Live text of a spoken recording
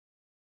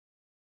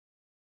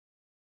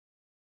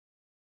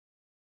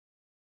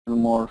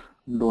more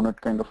donut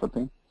kind of a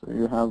thing. So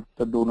you have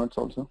the donuts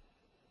also.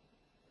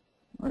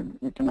 Right?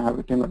 You can have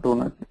it in a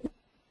donut.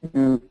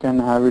 You can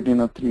have it in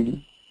a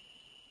 3D.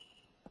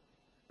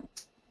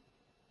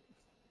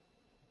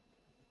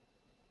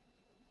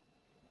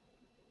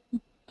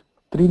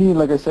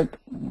 Like I said,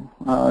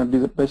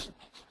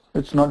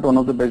 it's not one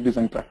of the best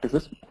design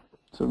practices.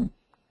 So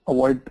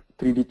avoid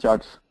 3D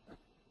charts.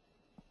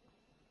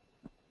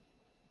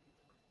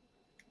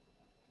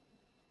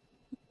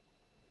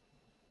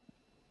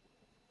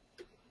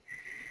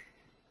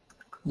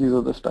 These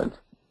are the styles.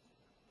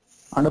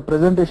 Under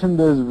presentation,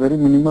 there is very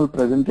minimal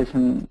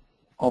presentation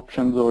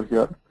options over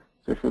here.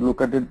 So if you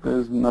look at it, there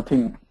is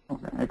nothing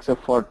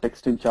except for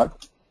text in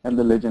chart and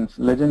the legends.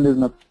 Legend is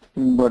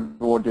nothing but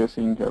what you're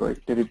seeing here,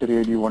 right? Territory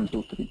ID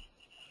 123.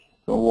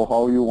 So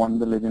how you want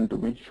the legend to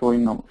be show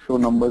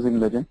numbers in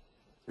legend.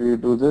 So you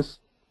do this,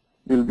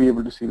 you'll be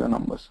able to see the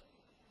numbers.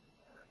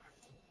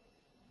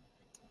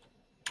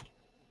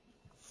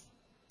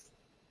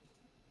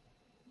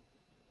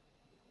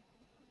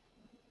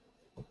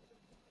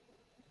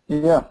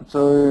 Yeah,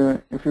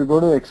 so if you go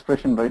to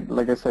expression, right,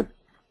 like I said,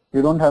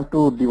 you don't have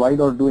to divide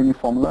or do any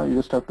formula, you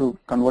just have to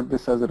convert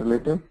this as a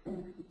relative.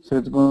 So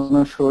it's going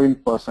to show in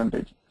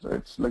percentage. So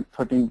it's like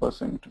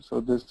 13%.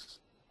 So this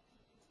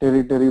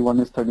territory 1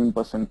 is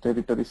 13%,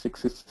 territory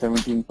 6 is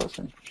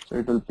 17%. So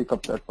it will pick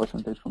up that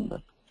percentage from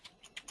that.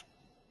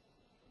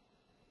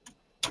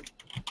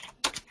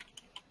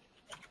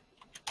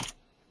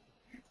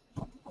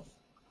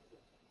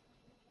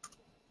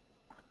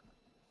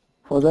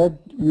 For that,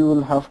 you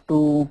will have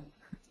to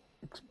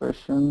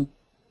expression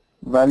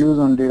values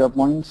on data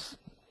points.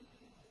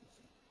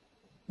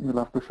 You'll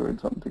have to show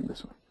it something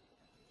this way.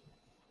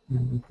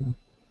 Mm-hmm.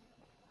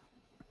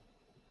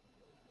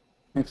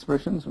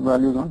 Expressions,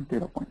 values on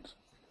data points.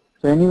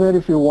 So anywhere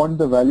if you want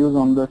the values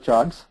on the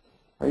charts,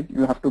 right,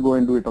 you have to go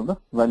and do it on the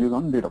values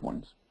on data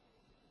points.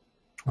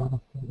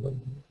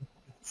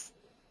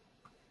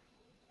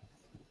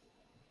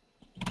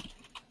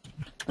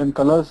 And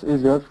colors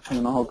is here,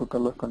 you know how to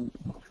color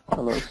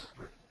colors.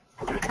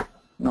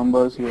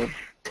 Numbers here.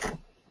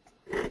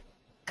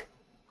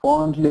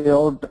 Font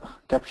layout,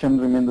 caption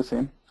remain the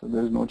same, so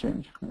there is no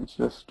change. It's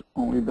just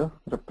only the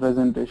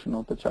representation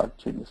of the chart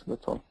changes,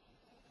 that's all.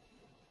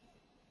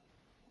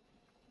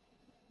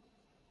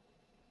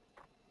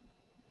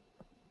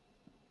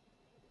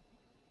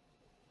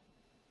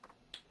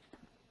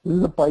 This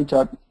is the pie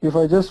chart. If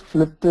I just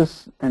flip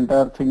this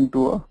entire thing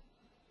to a,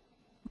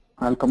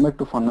 I'll come back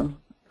to funnel.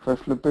 If I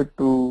flip it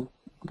to,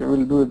 okay,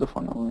 we'll do it the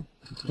funnel.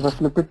 If I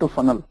flip it to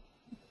funnel,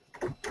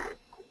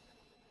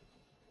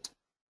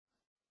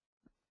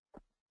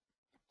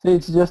 see,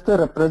 it's just the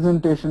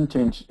representation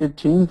change. It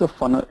changed the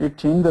funnel. It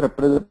changed the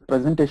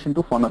representation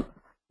to funnel.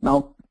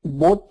 Now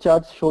both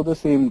charts show the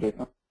same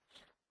data,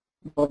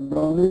 but the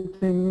only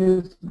thing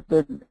is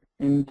that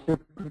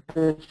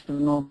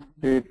interpretation of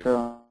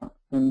data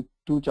in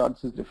two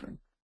charts is different.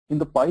 In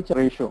the pie chart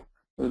ratio,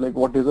 like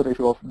what is the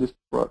ratio of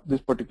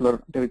this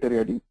particular territory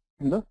ID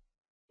in the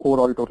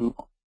overall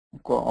total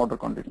order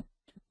quantity.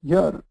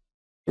 Here,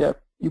 yeah,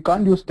 you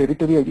can't use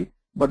territory ID,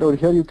 but over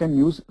here you can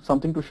use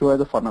something to show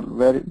as a funnel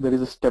where there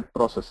is a step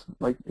process.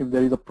 Like if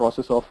there is a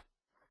process of,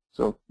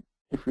 so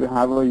if you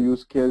have a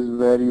use case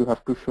where you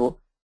have to show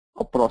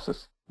a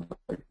process,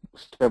 like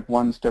step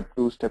 1, step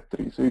 2, step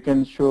 3. So you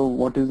can show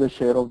what is the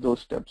share of those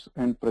steps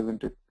and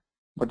present it.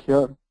 But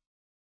here,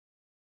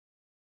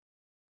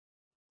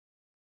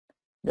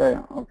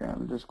 yeah, okay,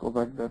 I'll just go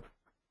back there.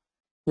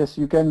 Yes,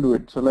 you can do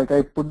it. So like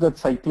I put that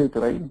cyclic,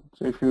 right?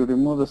 So if you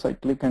remove the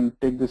cyclic and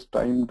take this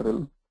time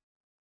drill,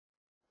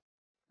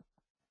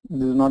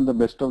 this is not the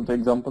best of the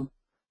example.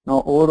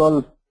 Now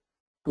overall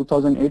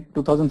 2008,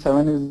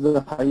 2007 is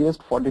the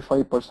highest,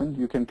 45%.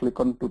 You can click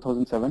on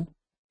 2007.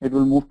 It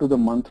will move to the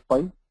month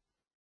pie.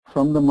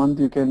 From the month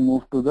you can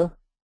move to the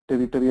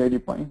territory ID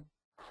pie.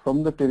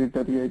 From the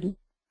territory ID,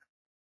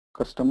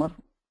 customer,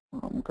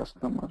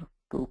 customer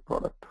to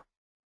product.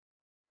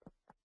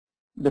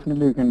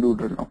 Definitely you can do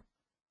drill now.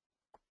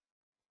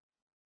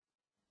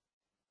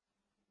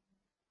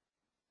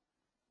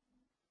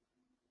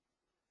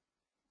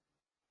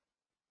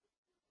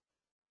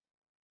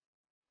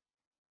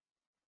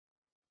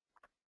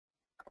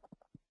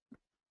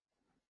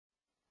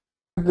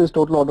 This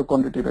total order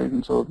quantity, right?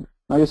 And so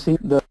now you see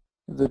the,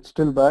 is it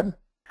still bad?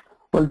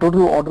 Well,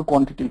 total order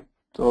quantity.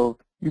 So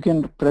you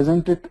can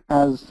present it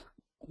as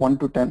 1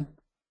 to 10.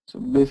 So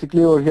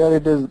basically over here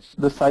it is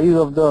the size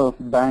of the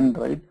band,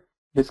 right?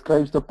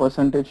 Describes the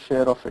percentage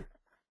share of it.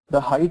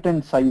 The height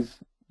and size,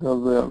 the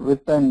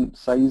width and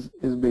size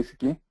is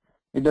basically,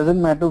 it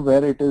doesn't matter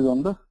where it is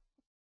on the,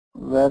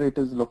 where it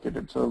is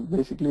located. So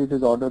basically it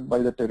is ordered by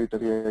the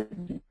territory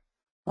ID.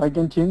 I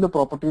can change the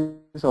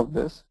properties of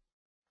this.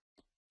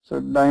 So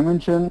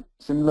dimension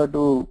similar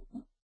to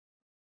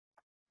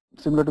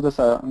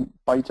the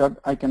pie chart,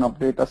 I can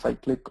update a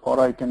cyclic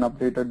or I can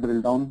update a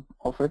drill down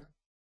of it.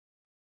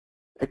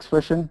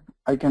 Expression,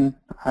 I can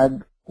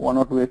add 1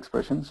 or 2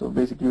 expressions. So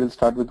basically we'll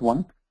start with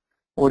 1.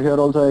 Over here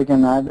also I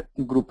can add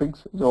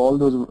groupings. So all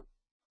those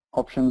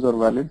options are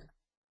valid.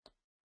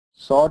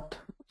 Sort,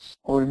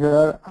 over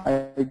here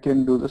I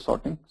can do the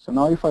sorting. So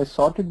now if I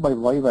sort it by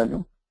Y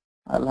value,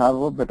 I'll have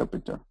a better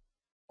picture.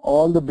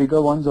 All the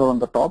bigger ones are on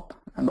the top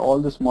and all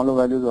the smaller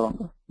values are on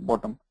the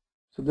bottom.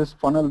 So this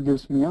funnel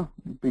gives me a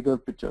bigger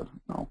picture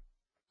now.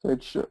 So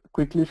it's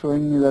quickly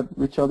showing me that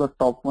which are the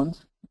top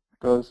ones,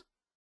 because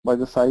by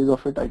the size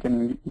of it I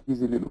can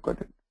easily look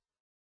at it.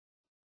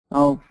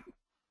 Now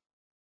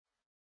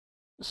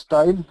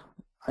style,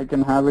 I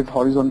can have it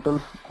horizontal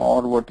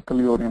or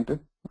vertically oriented,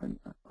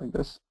 like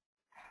this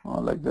or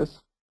like this.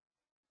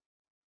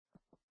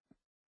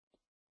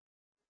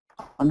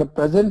 Under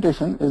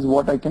presentation is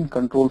what I can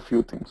control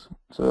few things.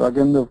 So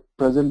again, the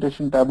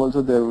presentation tab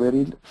also, there are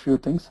very few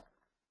things,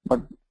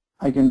 but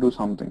I can do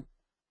something.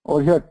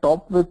 Over here,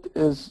 top width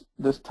is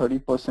this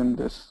 30%,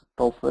 this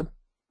top width.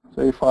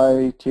 So if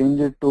I change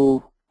it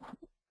to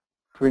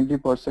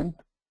 20%,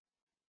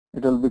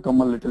 it will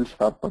become a little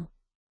sharper.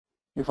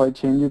 If I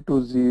change it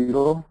to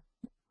 0,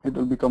 it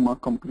will become a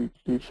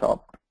completely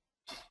sharp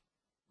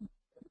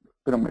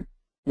pyramid.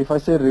 If I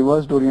say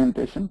reversed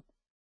orientation,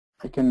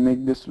 I can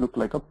make this look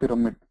like a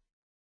pyramid.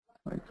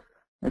 Right?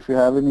 If you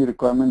have any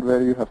requirement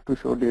where you have to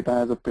show data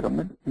as a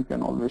pyramid, you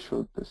can always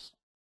show this.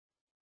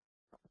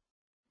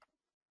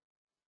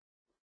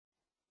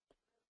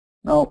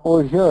 Now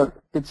over here,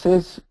 it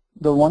says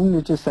the one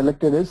which is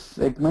selected is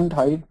segment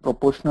height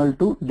proportional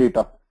to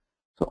data.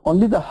 So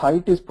only the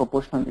height is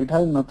proportional. It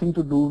has nothing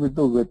to do with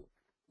the width.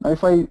 Now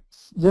if I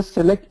just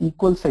select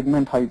equal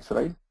segment heights,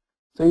 right?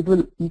 So it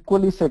will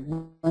equally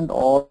segment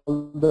all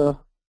the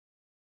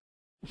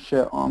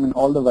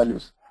all the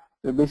values.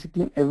 So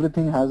basically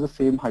everything has the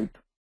same height,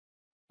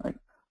 right?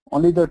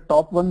 Only the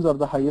top ones are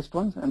the highest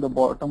ones and the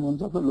bottom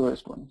ones are the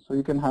lowest ones. So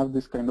you can have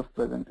this kind of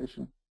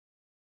presentation.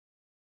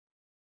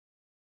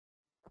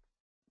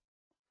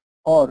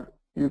 Or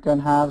you can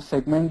have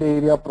segment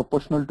area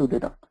proportional to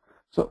data.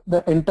 So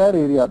the entire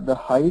area, the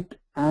height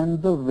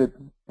and the width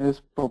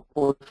is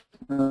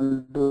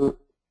proportional to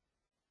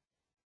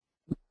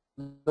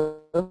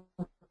the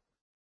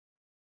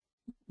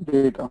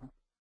data.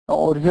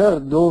 Over here,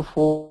 though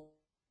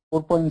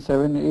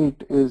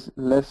 4.78 is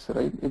less,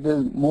 right? It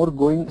is more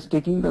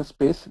taking the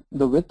space,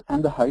 the width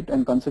and the height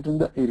and considering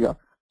the area.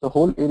 The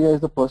whole area is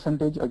the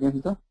percentage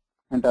against the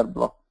entire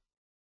block.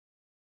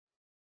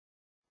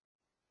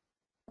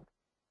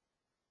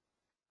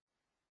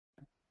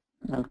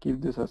 I'll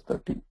keep this as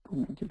 30 to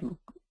make it look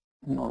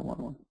normal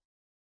one.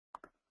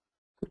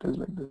 It is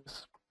like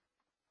this.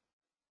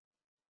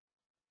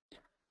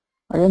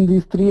 Again,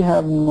 these three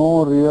have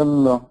no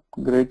real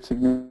great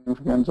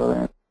significance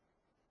or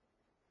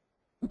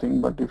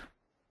anything, but if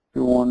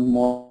you want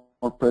more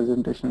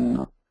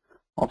presentation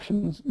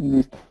options,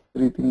 these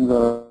three things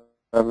are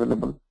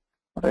available.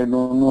 But I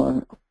don't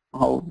know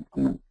how,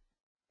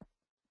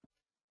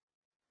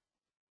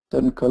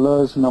 certain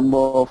colors, number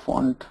of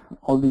font,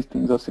 all these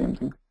things are same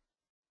thing.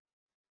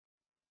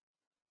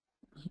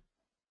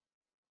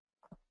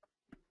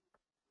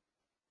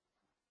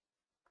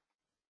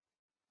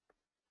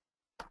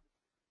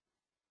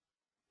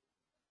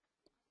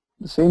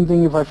 The same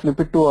thing if I flip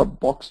it to a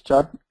box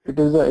chart, it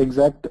is the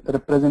exact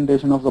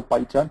representation of the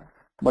pie chart,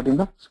 but in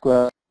the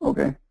square.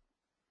 Okay.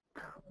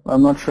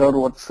 I'm not sure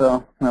what's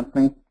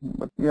happening,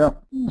 but yeah.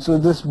 So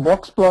this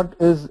box plot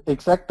is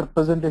exact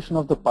representation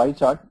of the pie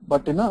chart,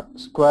 but in a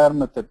square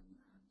method.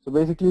 So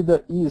basically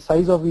the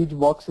size of each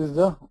box is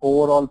the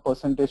overall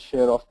percentage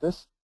share of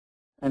this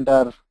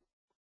entire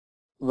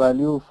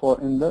value for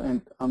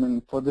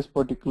for this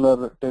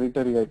particular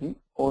territory ID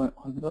or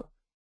on the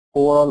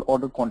overall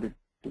order quantity.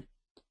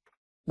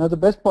 Now the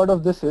best part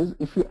of this is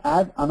if you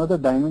add another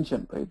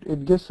dimension, right,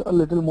 it gives a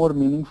little more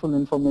meaningful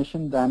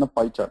information than a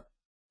pie chart.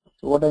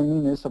 So what I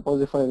mean is,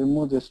 suppose if I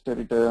remove this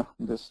territory,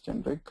 this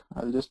generic,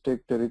 I'll just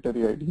take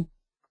territory ID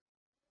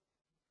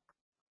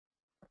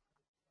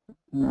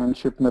and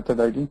ship method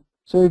ID.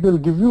 So it will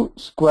give you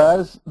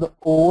squares, the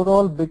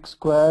overall big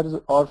squares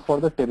are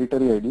for the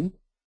territory ID.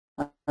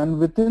 And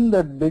within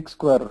that big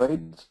square,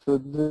 right, so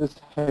this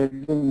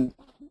heading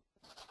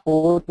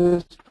for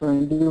this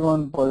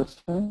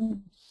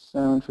 21%,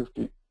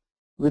 750.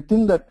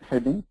 Within that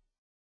heading,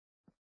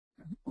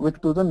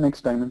 with to the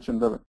next dimension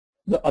level,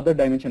 the other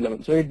dimension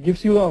level. So it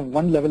gives you a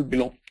one level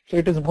below. So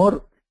it is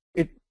more,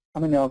 in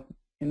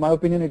my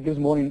opinion, it gives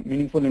more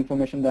meaningful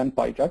information than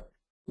pie chart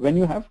when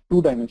you have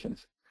two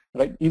dimensions,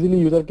 right? Easily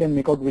user can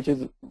make out which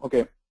is,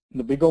 okay,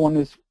 the bigger one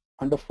is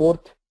under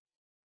fourth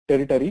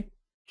territory,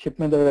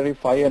 shipment territory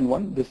 5 and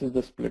 1, this is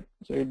the split.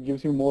 So it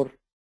gives you more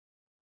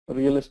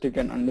realistic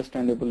and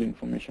understandable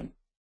information.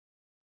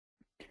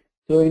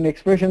 So in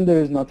expression,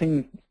 there is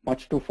nothing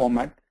much to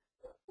format.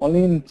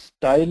 Only in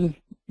style,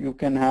 you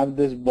can have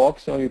this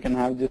box or you can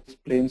have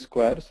just plain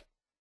squares.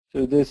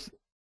 So this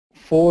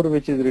 4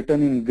 which is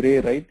written in gray,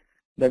 right,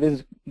 that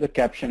is the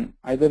caption.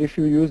 Either if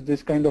you use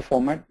this kind of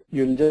format,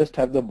 you'll just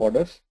have the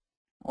borders,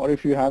 or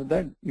if you have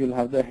that, you'll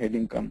have the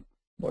heading come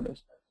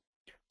borders.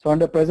 So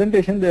under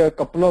presentation, there are a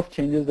couple of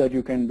changes that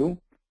you can do.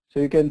 So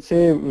you can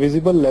say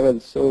visible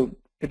levels. So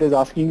it is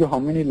asking you how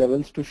many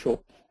levels to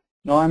show.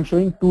 Now I'm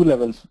showing 2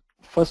 levels.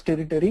 First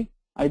territory,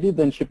 ID,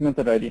 then ship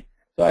method ID.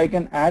 So I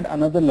can add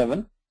another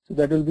level, so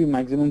that will be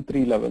maximum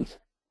 3 levels.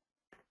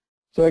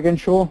 So I can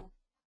show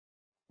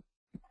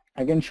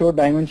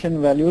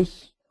dimension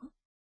values.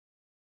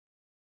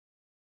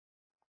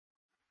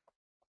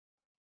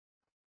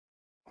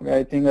 Okay,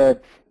 I think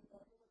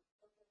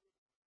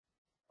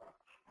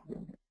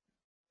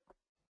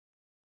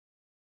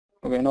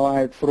now I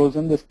had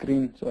frozen the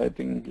screen, so I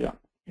think, yeah,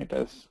 it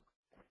was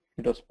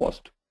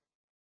paused.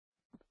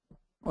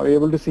 Are you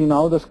able to see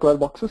now the square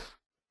boxes,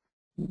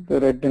 the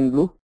red and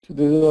blue? So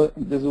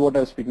this is what I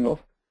was speaking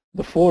of.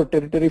 The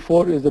territory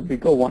 4 is the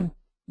bigger one.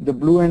 The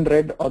blue and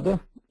red are the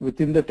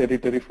within the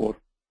territory 4,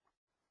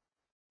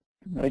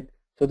 right?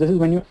 So this is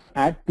when you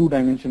add 2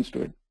 dimensions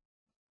to it.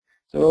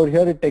 So over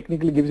here it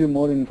technically gives you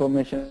more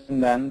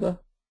information than the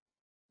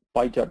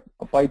pie chart.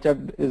 A pie chart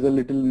is a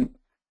little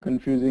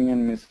confusing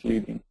and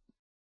misleading.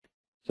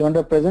 So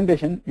under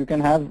presentation, you can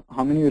have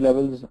how many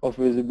levels of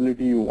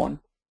visibility you want.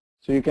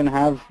 So you can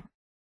have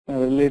a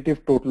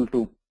relative total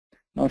too.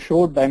 Now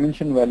show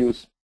dimension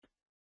values.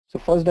 So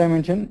first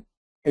dimension,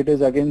 it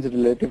is against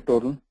relative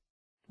total,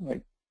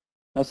 right?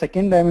 Now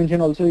second dimension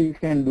also you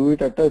can do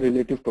it at a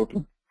relative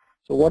total.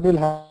 So what will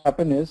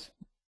happen is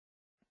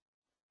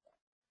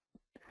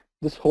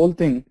this whole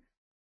thing,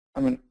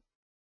 I mean,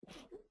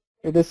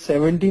 it is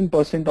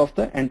 17% of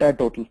the entire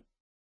total,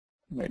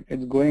 right?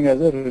 It's going as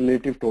a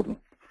relative total.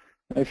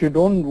 If you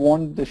don't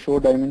want the show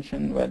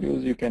dimension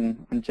values, you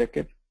can uncheck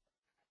it.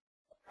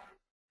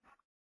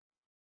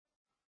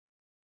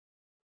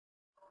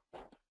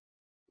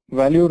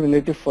 Value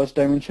relative first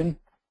dimension.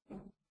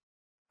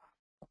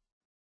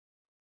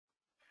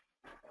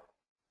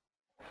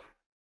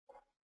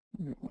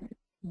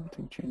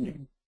 Nothing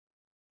changing.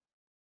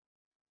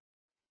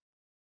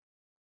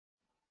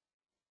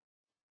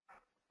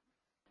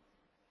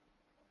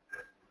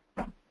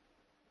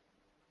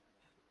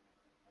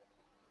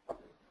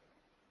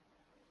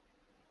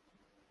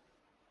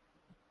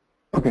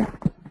 Okay.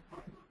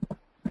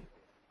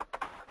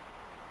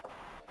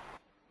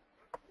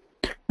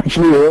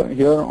 Actually,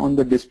 here on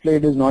the display,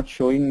 it is not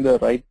showing the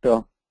right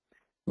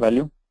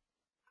value.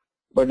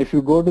 But if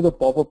you go to the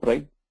pop-up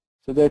right,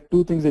 so there are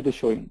 2 things it is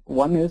showing.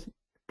 One is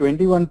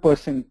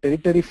 21%,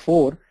 territory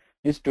 4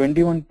 is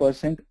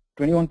 21%,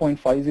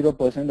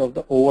 21.50% of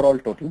the overall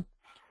total.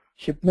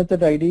 Ship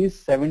method ID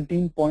is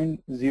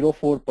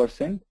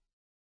 17.04%,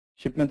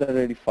 ship method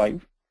ID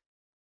 5.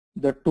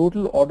 The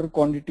total order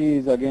quantity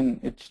is, again,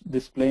 it's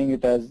displaying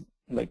it as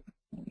like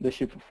the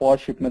ship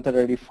method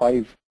ID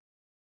 5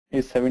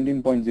 is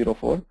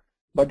 17.04,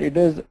 but it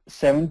is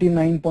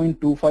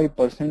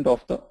 79.25%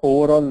 of the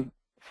overall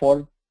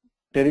for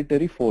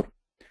territory 4.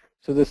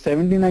 So the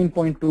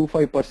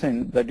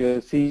 79.25% that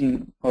you're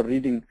seeing or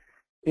reading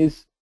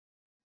is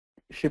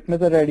ship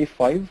method ID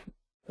 5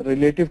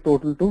 relative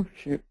total to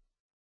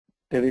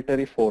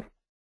territory 4.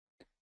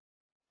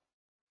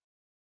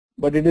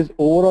 But it is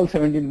overall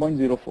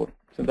 17.04.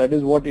 So that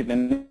is what it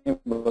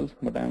enables,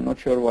 but I'm not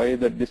sure why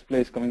the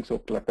display is coming so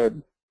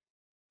cluttered.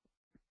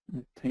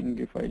 I think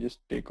if I just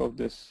take off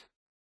this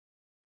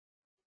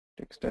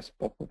text as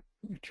pop-up,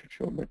 it should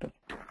show better.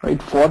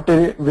 Right,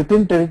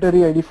 within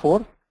territory ID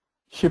 4,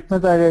 ship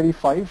method ID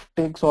 5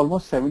 takes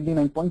almost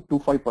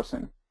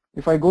 79.25%.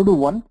 If I go to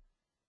 1,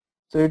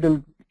 so it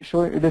will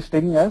show it is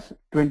taking as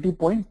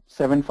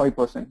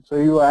 20.75%. So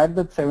you add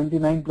that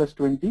 79 plus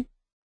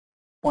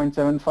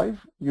 20.75,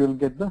 you will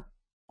get the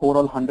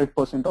overall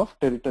 100% of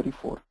territory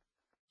 4.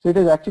 So it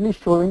is actually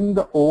showing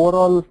the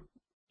overall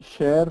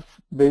share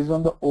based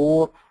on the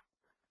overall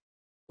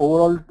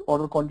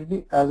order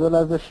quantity as well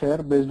as the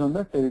share based on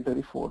the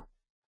territory 4.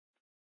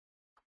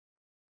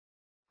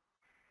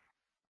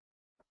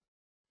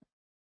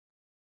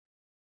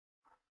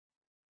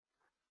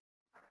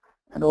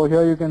 And over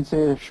here you can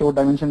say show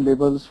dimension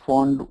labels,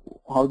 font,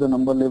 how the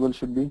number label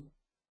should be.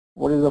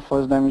 What is the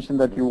first dimension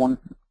that you want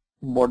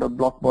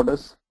block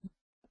borders?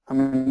 I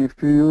mean, if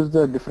you use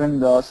the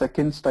different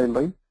second style,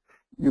 right,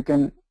 you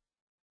can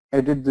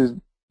edit these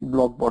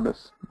block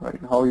borders, right,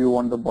 how you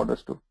want the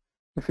borders to.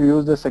 If you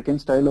use the second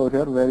style over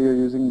here where you're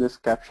using this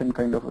caption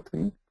kind of a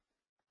thing,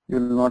 you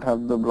will not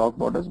have the block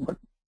borders, but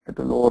it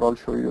will overall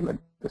show you like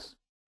this.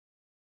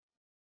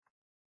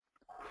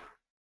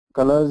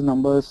 Colors,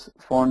 numbers,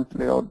 font,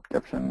 layout,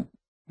 caption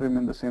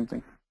remain the same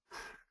thing.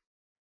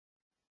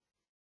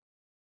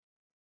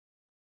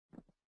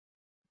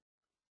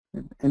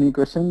 Any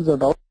questions or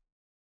doubts?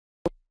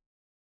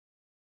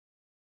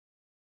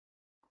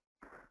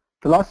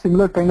 The last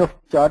similar kind of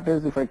chart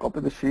is if I copy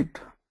the sheet.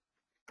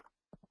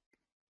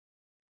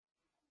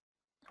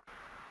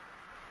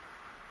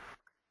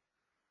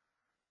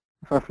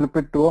 If I flip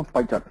it to a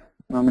pie chart,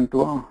 I mean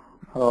to a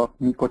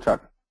Mekko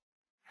chart.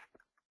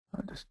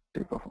 I'll just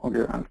take off.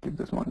 Okay, I'll keep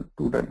this one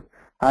 2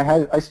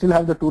 I still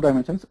have the 2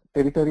 dimensions: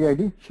 territory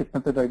ID, ship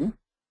method ID,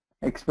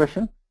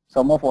 expression,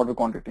 sum of order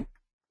quantity.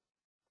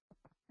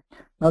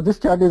 Now this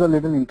chart is a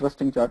little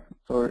interesting chart,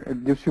 so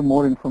it gives you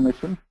more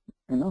information,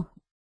 kind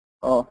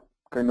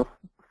of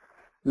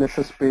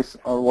lesser space,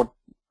 or what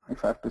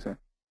if I have to say.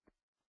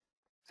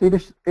 See,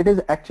 it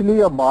is actually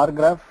a bar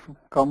graph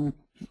come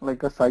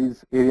like a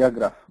size area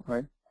graph,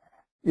 right?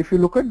 If you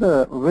look at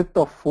the width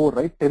of 4,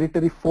 right,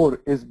 territory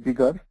 4 is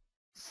bigger,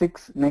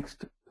 6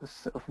 next,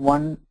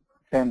 1,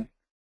 10.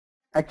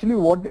 Actually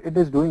what it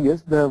is doing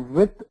is the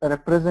width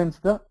represents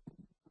the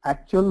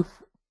actual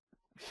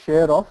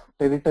share of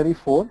territory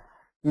 4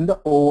 in the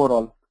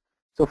overall.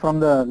 So from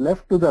the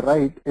left to the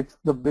right, it's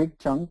the big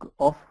chunk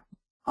of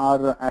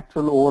our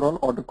actual overall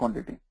order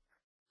quantity.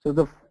 So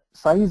the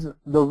size,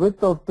 the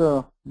width of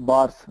the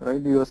bars,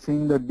 right, you are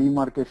seeing the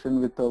demarcation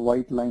with a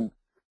white line.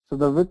 So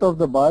the width of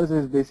the bars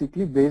is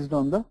basically based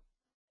on the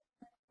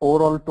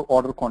overall to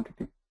order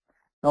quantity.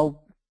 Now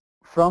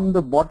from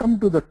the bottom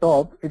to the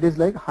top, it is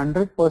like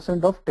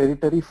 100% of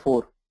territory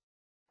 4,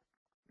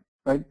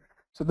 right?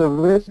 So the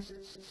width,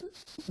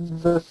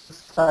 the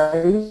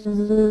size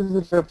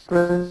is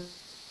representing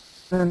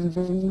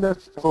the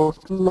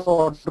total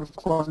order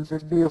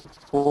quantity of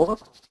 4.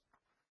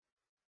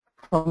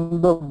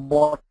 From the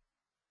bottom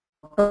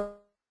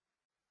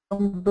to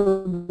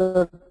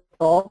the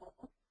top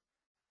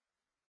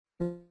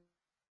is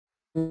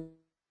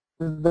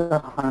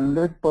the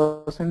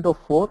 100% of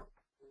 4.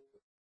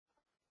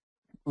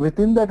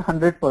 Within that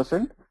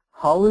 100%,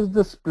 how is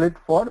the split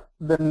for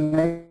the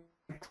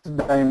next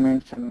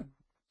dimension?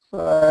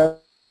 So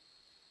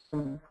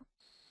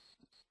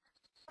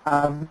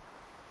I've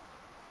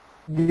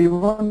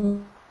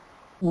given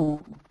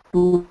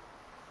two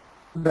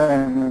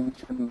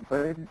dimensions,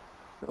 right?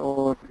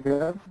 So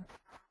here,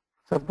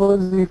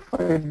 suppose if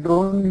I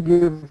don't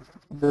give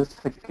the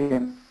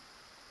second,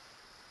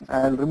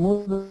 I'll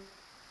remove the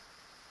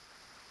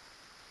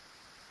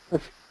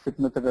fit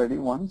method ID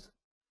once.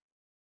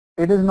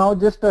 It is now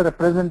just a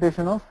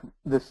representation of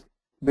this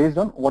based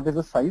on what is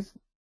the size.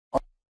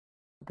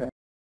 Okay,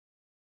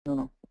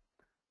 no,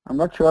 I'm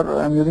not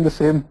sure. I'm using the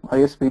same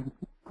ISP.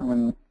 I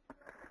mean,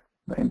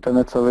 the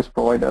internet service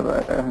provider.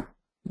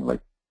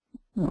 Like,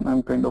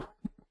 I'm kind of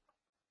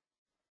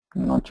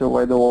not sure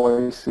why the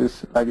voice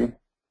is lagging.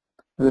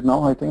 Is it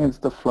now? I think it's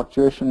the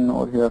fluctuation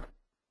over here.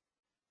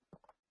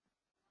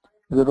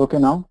 Is it okay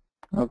now?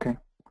 Okay.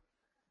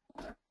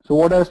 So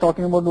what I was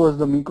talking about was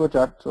the Mekko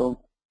chart. So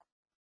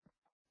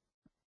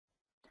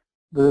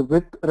the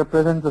width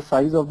represents the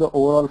size of the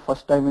overall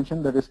first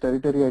dimension, that is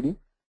territory ID.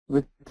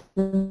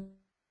 Within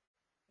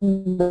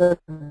the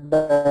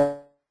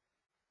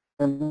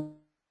dimension,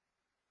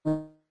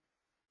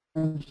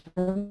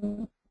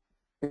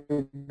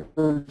 it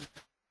will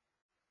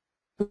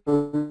show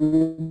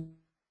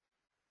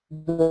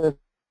the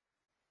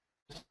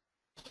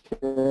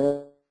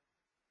share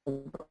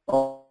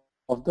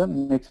of the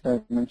next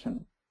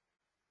dimension.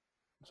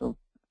 So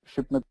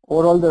shipment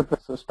overall the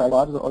style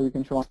bars, or you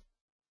can show on.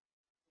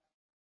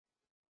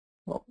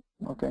 Oh,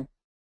 okay.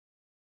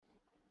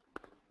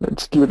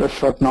 Let's give it a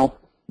shot now.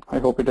 I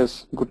hope it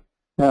is good.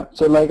 Yeah.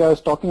 So like I was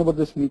talking about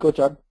this Mekko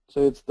chart.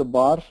 So it's the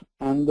bar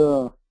and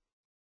the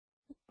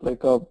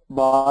like a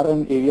bar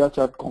and area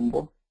chart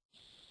combo.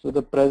 So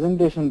the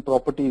presentation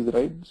properties,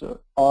 right, so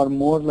are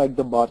more like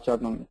the bar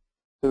chart only.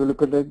 So we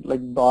look at it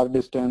like bar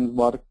distance,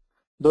 bar,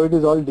 though it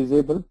is all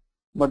disabled,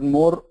 but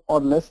more or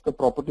less the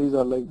properties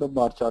are like the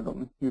bar chart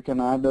only. You can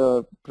add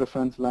a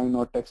preference line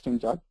or text in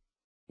chart.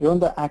 Even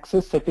the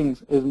axis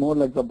settings is more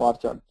like the bar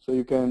chart. So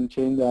you can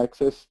change the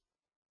axis.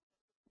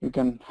 You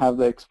can have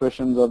the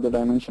expressions of the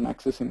dimension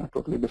axis in a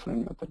totally different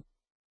method.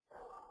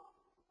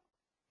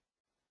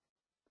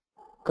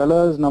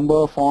 Colors,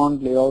 number,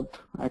 font, layout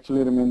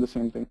actually remain the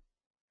same thing.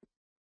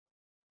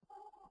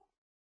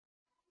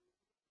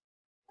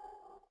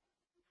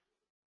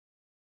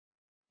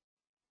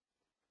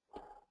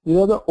 These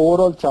are the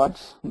overall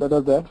charts that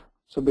are there.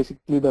 So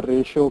basically the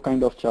ratio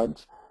kind of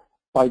charts,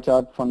 pie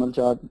chart, funnel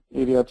chart,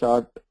 area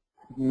chart,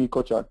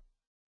 Mekko chart.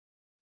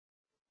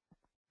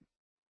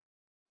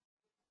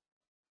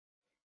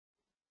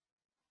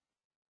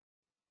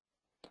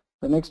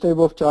 The next type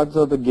of charts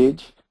are the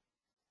gauge.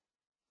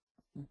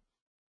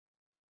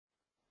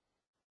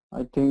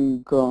 I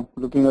think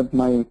looking at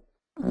my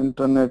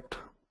internet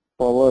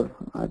power,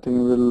 I think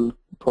we'll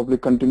probably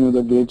continue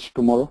the gauge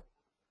tomorrow.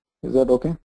 Is that okay?